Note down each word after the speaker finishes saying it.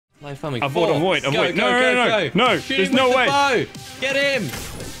Avoid. No, Shoot there's him no with way. the bow. Get him.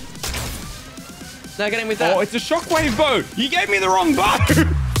 No, get him with that. Oh, it's a shockwave bow. You gave me the wrong bow.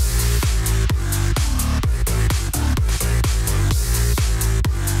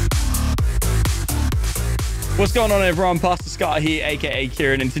 What's going on, everyone? PastorSKAR here, aka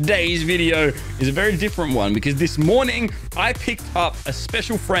Kieran, and today's video is a very different one because this morning I picked up a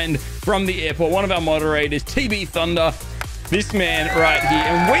special friend from the airport, one of our moderators, TBThunder, this man right here,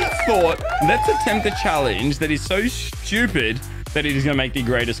 and we thought, let's attempt a challenge that is so stupid that it is going to make the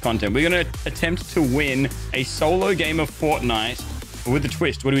greatest content. We're going to attempt to win a solo game of Fortnite with a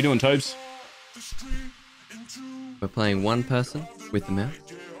twist. What are we doing, Tobes? We're playing one person with the mouse,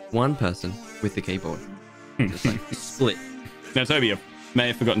 one person with the keyboard. Just like split. Now, Toby, I may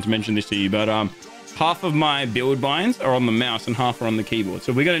have forgotten to mention this to you, but half of my build binds are on the mouse and half are on the keyboard.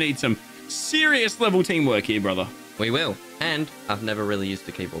 So we're going to need some serious level teamwork here, brother. We will. And I've never really used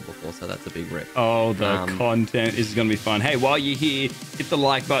the keyboard before, so that's a big rip. Oh, the content. This is going to be fun. Hey, while you're here, hit the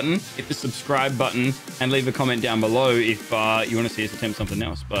like button, hit the subscribe button, and leave a comment down below if you want to see us attempt something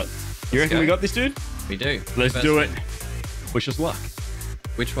else. But you reckon we got this, dude? We do. Let's do it. Wish us luck.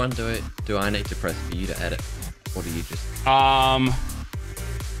 Which one do I need to press for you to edit? Or do you just...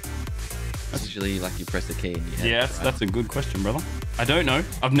 It's usually like you press a key and you edit, yeah, right? that's a good question, brother. I don't know.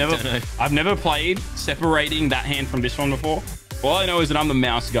 I've never played separating that hand from this one before. All I know is that I'm the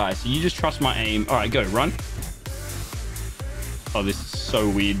mouse guy, so you just trust my aim. All right, go, run. Oh, this is so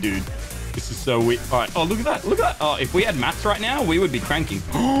weird, dude. This is so weird. All right. Oh, look at that. Look at that. Oh, if we had maths right now, we would be cranking.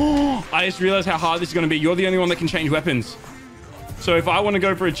 Oh, I just realized how hard this is going to be. You're the only one that can change weapons. So if I want to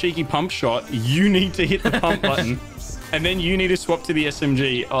go for a cheeky pump shot, you need to hit the pump button. And then you need to swap to the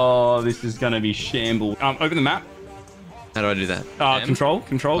SMG. Oh, this is going to be shambles. Open the map. How do I do that? Control,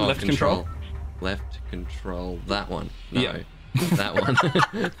 oh, left control. Left control. That one. No, yeah. That one.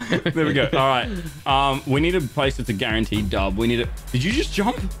 There we go. All right. We need a place that's a guaranteed dub. We need a... Did you just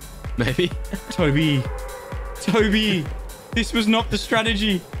jump? Maybe. Toby. This was not the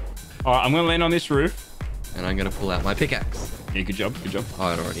strategy. All right, I'm going to land on this roof. And I'm going to pull out my pickaxe. Yeah, good job.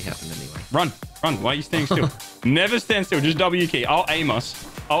 Oh, it already happened anyway. Run. Why are you standing still? Never stand still. Just W key. I'll aim us.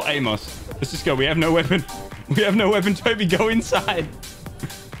 Let's just go. We have no weapon. Toby, go inside.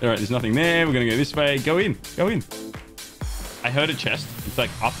 All right, there's nothing there. We're going to go this way. Go in. I heard a chest. It's like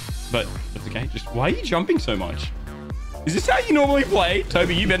up, but that's okay. Just, why are you jumping so much? Is this how you normally play?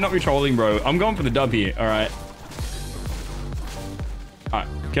 Toby, you better not be trolling, bro. I'm going for the dub here. All right.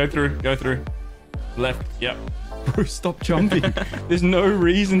 Go through. Left. Yep. Bro, stop jumping. There's no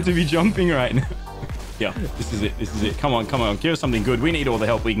reason to be jumping right now. Yeah, this is it. Come on. Give us something good. We need all the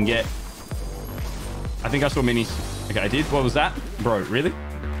help we can get. I think I saw minis. Okay, I did. What was that? Bro, really?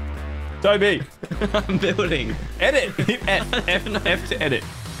 Toby. I'm building. Edit. Hit F to edit.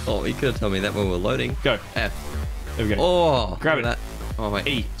 Oh, you could have told me that when we were loading. Go. F. There we go. Oh, grab it. That. Oh, wait.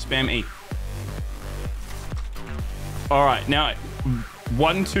 E. Spam E. All right, now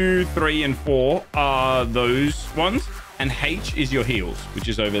 1, 2, 3, and 4 are those ones, and H is your heals, which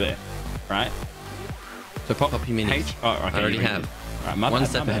is over there, right? So pop your minis. H. Oh, okay. I already have. All right, one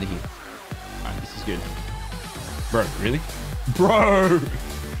step ahead of you. All right, this is good. Bro, really? Bro!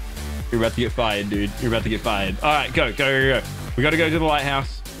 You're about to get fired, dude. You're about to get fired. All right, go. We got to go to the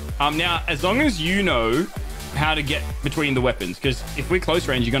lighthouse. Now, as long as you know how to get between the weapons, because if we're close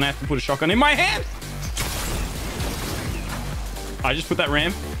range, you're going to have to put a shotgun in my hand. I just put that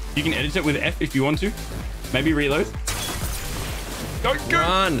ramp. You can edit it with F if you want to. Maybe reload. Go.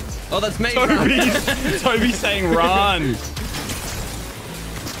 Run. Oh, that's me. Toby's saying run.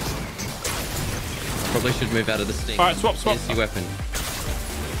 Probably should move out of the sting. All right, swap. Here's your weapon.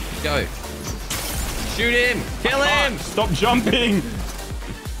 Go. Shoot him. Kill him. Stop jumping.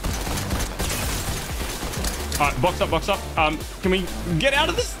 All right, box up. Can we get out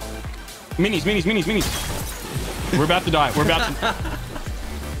of this? Minis. We're about to die.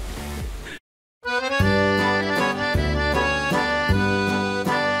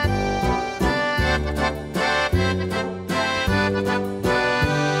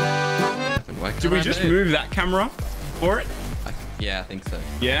 Did we just move that camera for it? Yeah, I think so.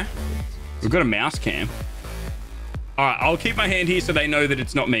 Yeah? We've got a mouse cam. All right, I'll keep my hand here so they know that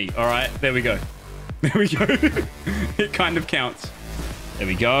it's not me. All right, there we go. It kind of counts. There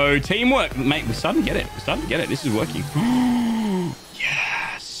we go. Teamwork. Mate, we're starting to get it. This is working.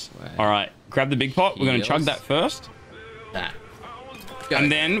 Yes. Wow. All right, grab the big pot. We're going to chug that first. That.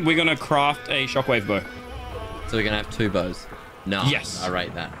 And then we're going to craft a shockwave bow. So we're going to have 2 bows. No. Yes. I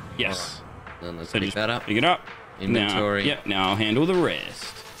rate that. Yes. Right. Then let's So pick just that up. pick it up. Inventory. Now I'll handle the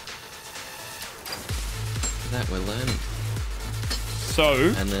rest. That we're learning. So.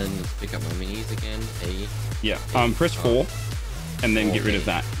 And then let's pick up my minis again. E. Yeah. Press 4, and then get rid of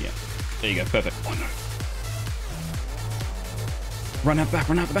that. Yeah. There you go. Perfect. Oh no. Run out the back.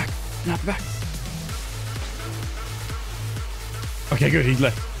 Run out the back. Run out the back. Okay, good. He's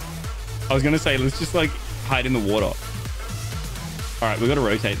left. I was gonna say let's just like hide in the water. All right, we gotta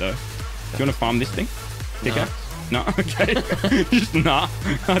rotate though. Do you want to farm this thing? Pickaxe? No. Okay. Just nah.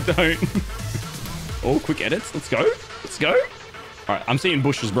 I don't. Oh, quick edits. Let's go. Let's go. All right, I'm seeing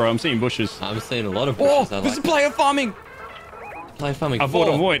bushes, bro. I'm seeing bushes. I'm seeing a lot of bushes. Oh, this is player farming. Player farming.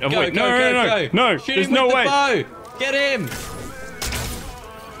 Avoid. No. Shoot There's him no with way. the bow. Get him.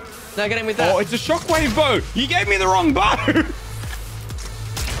 No, get him with that. Oh, it's a shockwave bow. You gave me the wrong bow.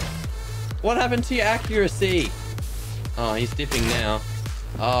 What happened to your accuracy? Oh, he's dipping now.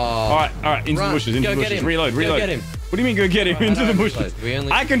 Oh. All right. Into the bushes. Into the bushes. Reload. Go get him. What do you mean go get him? Into the bushes.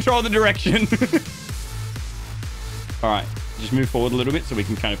 I control the direction. All right. Just move forward a little bit so we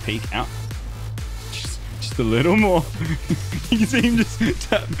can kind of peek out. Just a little more. You can see him just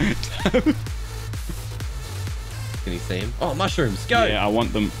tap. Can you see him? Oh, mushrooms. Go. Yeah, I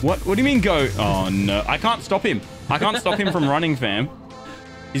want them. What do you mean go? Oh, no. I can't stop him. I can't stop him from running, fam.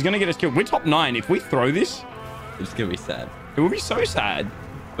 He's going to get us killed. We're top 9. If we throw this, it's going to be sad. It will be so sad.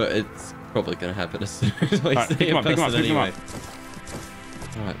 But it's probably going to happen as soon as we see pick him up. anyway.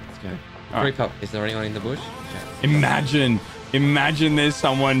 All right, let's go. Creep up. Is there anyone in the bush? Okay. Imagine there's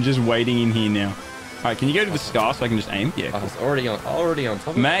someone just waiting in here now. All right, can you go to the SKAR so I can just aim? Yeah. I was already on top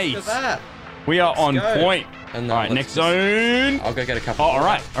of it. Mate, look at that. We are on point. And all right, next zone. I'll go get a couple. Oh, all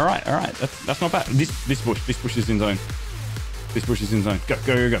right. That's not bad. This bush is in zone. This bush is in zone. Go.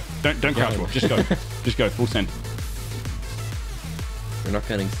 Don't crouch walk. Just go. Just go. Full send. We're not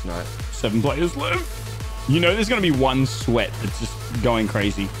getting sniped. 7 players left. You know there's going to be one sweat that's just going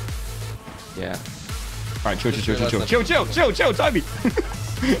crazy. Yeah. All right, chill, Toby.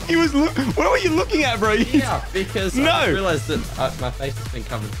 He was what were you looking at, bro? Yeah, because I realized that my face has been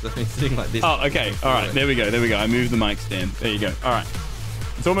covered because I've been sitting like this. Oh, okay. All right, there we go. I moved the mic stand. There you go. All right.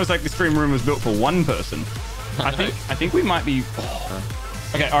 It's almost like the stream room was built for one person. I think we might be. Oh.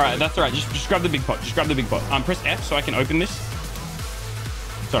 Okay. All right. That's all right. Just grab the big pot. Press F so I can open this.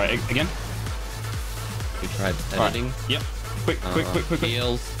 Sorry. Again. We tried editing. Right. Yep. Quick.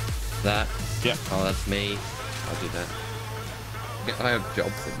 Heals. That. Yep. Oh, that's me. I'll do that. I have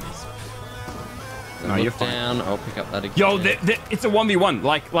jobs in this. No, you're fine. Down. I'll pick up that again. Yo, it's a 1v1.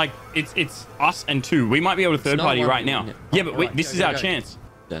 Like it's us and 2. We might be able to third party right now. Yeah, but this is our chance.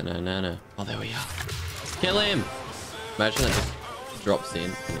 No. Oh, there we are. Kill him. Imagine that just drops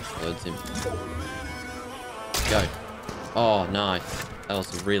in and explodes him. Go. Oh, nice. That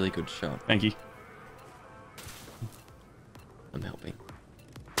was a really good shot. Thank you. I'm helping.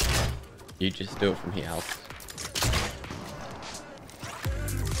 You just do it from here, Alf.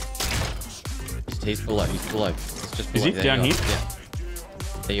 He's below. He's below. It's just below. Is he down here? Yeah.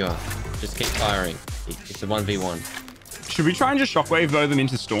 There you are. Just keep firing. It's a 1v1. Should we try and just shockwave bow them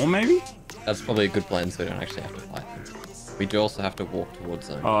into storm, maybe? That's probably a good plan, so we don't actually have to fight them. We do also have to walk towards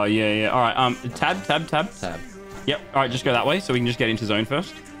zone. Oh, yeah. All right. Tab. Tab. Yep. All right, just go that way so we can just get into zone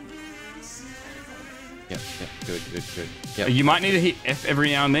first. Yep. Good. Yep. You might need to hit F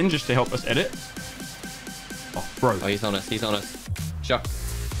every now and then just to help us edit. Oh, bro. Oh, he's on us. Shock.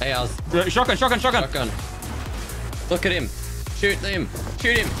 Hey, ours. Shotgun. Look at him. Shoot him.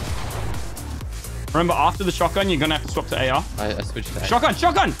 Remember, after the shotgun, you're going to have to swap to AR. I switched to AR.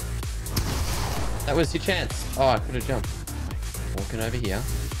 Shotgun! That was your chance. Oh, I could have jumped. Walking over here.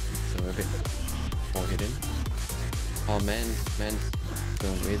 So we're a bit more hidden. Oh, man's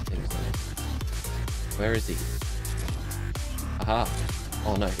doing weird things there. Where is he? Aha.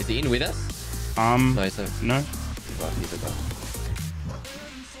 Oh, no. Is he in with us? No. Well, he's above.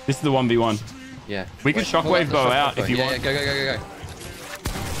 This is the 1v1. Yeah. We could shockwave bow out if you want. Yeah, go.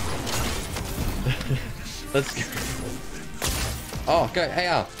 Let's go. Oh, go. Hey,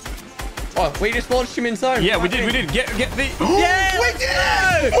 oh, we just launched him in zone. Yeah, we did. Get the. Yeah, we did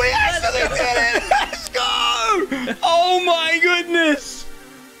it! We actually did it! Let's go! Oh my goodness,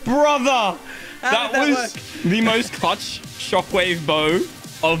 brother! That was the most clutch shockwave bow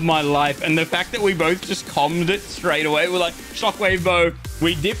of my life, and the fact that we both just commed it straight away. We're like, shockwave bow.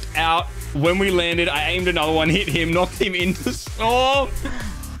 We dipped out. When we landed, I aimed another one, hit him, knocked him into storm.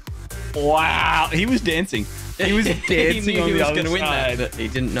 Wow, he was dancing. He was dancing he knew on he the was other going to win side. that, but he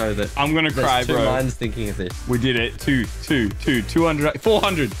didn't know that. I'm gonna cry, bro. Two minds thinking of this. We did it. 400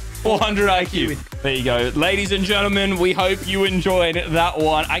 IQ. There you go, ladies and gentlemen. We hope you enjoyed that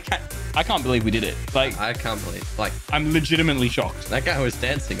one. I can't. I can't believe we did it. Like, I can't believe. Like, I'm legitimately shocked. that guy was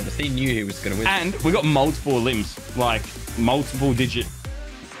dancing. He knew he was going to win. And we got multiple limbs, like multiple digit.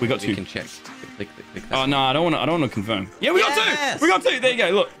 We got 2. You can check. Click that. Oh no, I don't want to confirm. Yeah, we got 2. We got 2. There you go.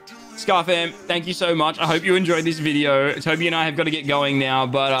 Look, SKAR fam, thank you so much. I hope you enjoyed this video. Toby and I have got to get going now,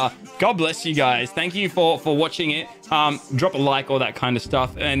 but God bless you guys. Thank you for watching it. Drop a like, all that kind of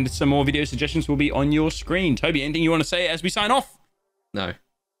stuff, and some more video suggestions will be on your screen. Toby, anything you want to say as we sign off? No.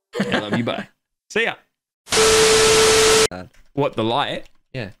 I love you. Bye. See ya. What, the light?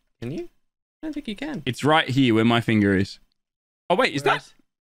 Yeah. Can you? I don't think you can. It's right here where my finger is. Oh wait, is that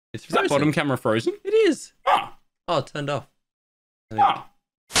bottom camera frozen? It is. Ah. Oh, it turned off. Ah.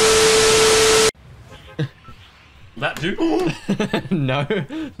 That too? No,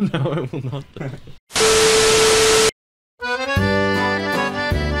 it will not.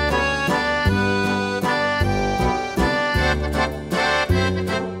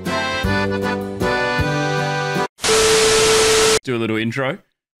 Do a little intro, and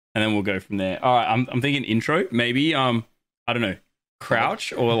then we'll go from there. All right, I'm thinking intro. Maybe I don't know,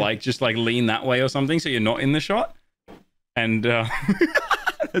 crouch or like just like lean that way or something, so you're not in the shot. And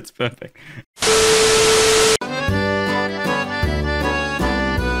that's perfect.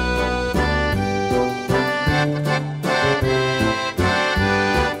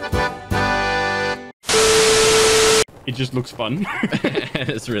 It just looks fun.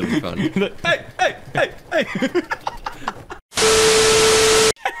 It's really fun. Hey, hey, hey, hey.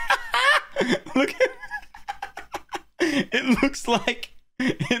 Look at it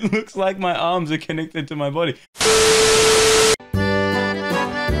looks like my arms are connected to my body.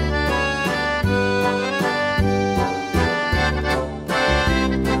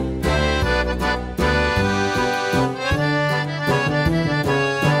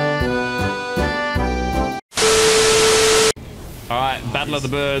 All right, Battle of the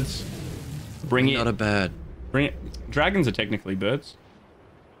Birds. Bring it. Not a bird. Bring it. Dragons are technically birds.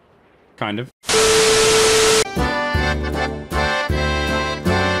 Kind of.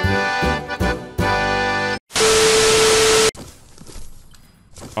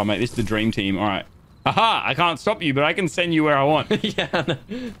 Oh, mate, this is the dream team. All right. Aha! I can't stop you, but I can send you where I want. Yeah.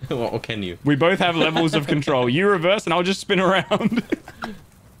 What can you? We both have levels of control. You reverse, and I'll just spin around.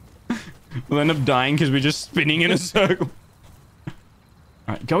 We'll end up dying because we're just spinning in a circle.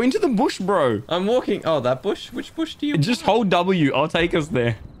 All right, go into the bush, bro. I'm walking. Oh, that bush? Which bush do you just hold W. I'll take us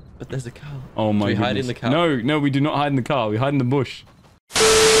there. But there's a car. Oh my God. Do we goodness. hide in the car? No, we do not hide in the car. We hide in the bush.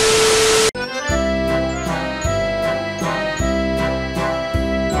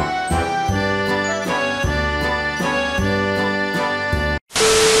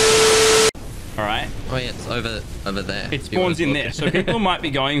 All right. Oh yeah, it's over there. It spawns in there, so people might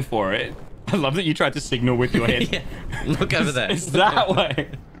be going for it. I love that you tried to signal with your head. Yeah. Look over there. It's that way.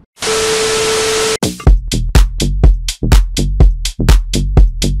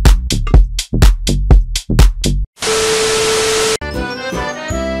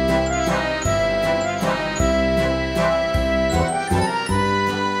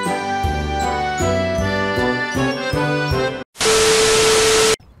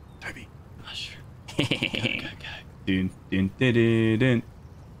 Toby. Hush. Go. Dun, dun, dun, dun, dun.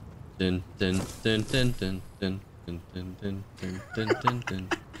 Dun dun dun dun dun dun dun dun dun dun dun dun dun.